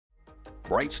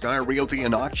Bright Star Realty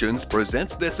and Auctions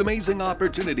presents this amazing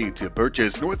opportunity to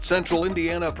purchase North Central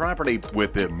Indiana property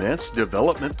with immense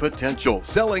development potential,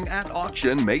 selling at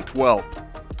auction May 12th.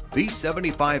 These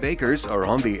 75 acres are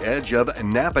on the edge of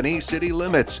Nappanee city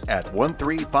limits at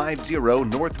 1350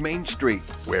 North Main Street,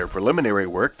 where preliminary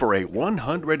work for a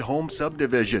 100-home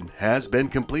subdivision has been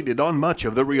completed on much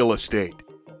of the real estate.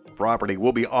 Property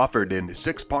will be offered in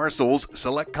 6 parcels,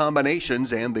 select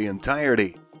combinations, and the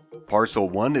entirety. Parcel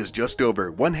 1 is just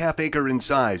over 1/2 acre in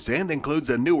size and includes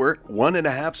a newer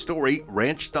 1.5-story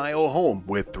ranch-style home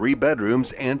with 3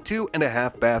 bedrooms and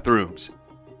 2.5 bathrooms.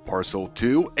 Parcel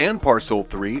 2 and Parcel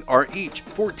 3 are each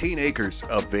 14 acres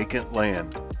of vacant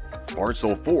land.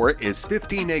 Parcel 4 is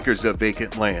 15 acres of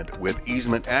vacant land with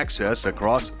easement access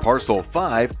across Parcel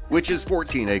 5, which is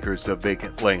 14 acres of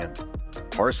vacant land.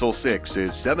 Parcel 6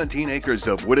 is 17 acres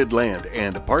of wooded land,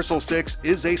 and Parcel 6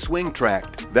 is a swing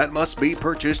tract that must be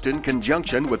purchased in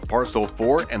conjunction with Parcel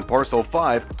 4 and Parcel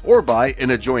 5 or by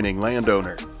an adjoining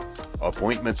landowner.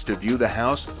 Appointments to view the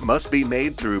house must be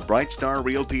made through Bright Star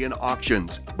Realty and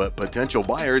Auctions, but potential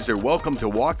buyers are welcome to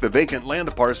walk the vacant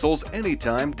land parcels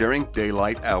anytime during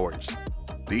daylight hours.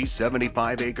 These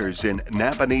 75 acres in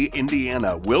Nappanee,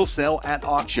 Indiana will sell at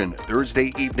auction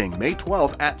Thursday evening, May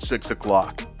 12th at 6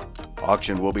 o'clock.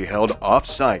 Auction will be held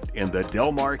off-site in the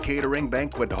Del Mar Catering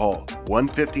Banquet Hall,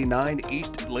 159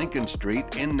 East Lincoln Street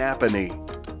in Nappanee.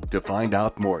 To find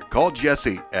out more, call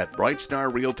Jesse at Bright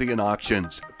Star Realty and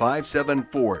Auctions,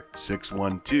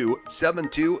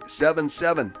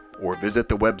 574-612-7277, or visit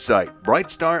the website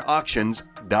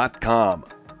brightstarauctions.com.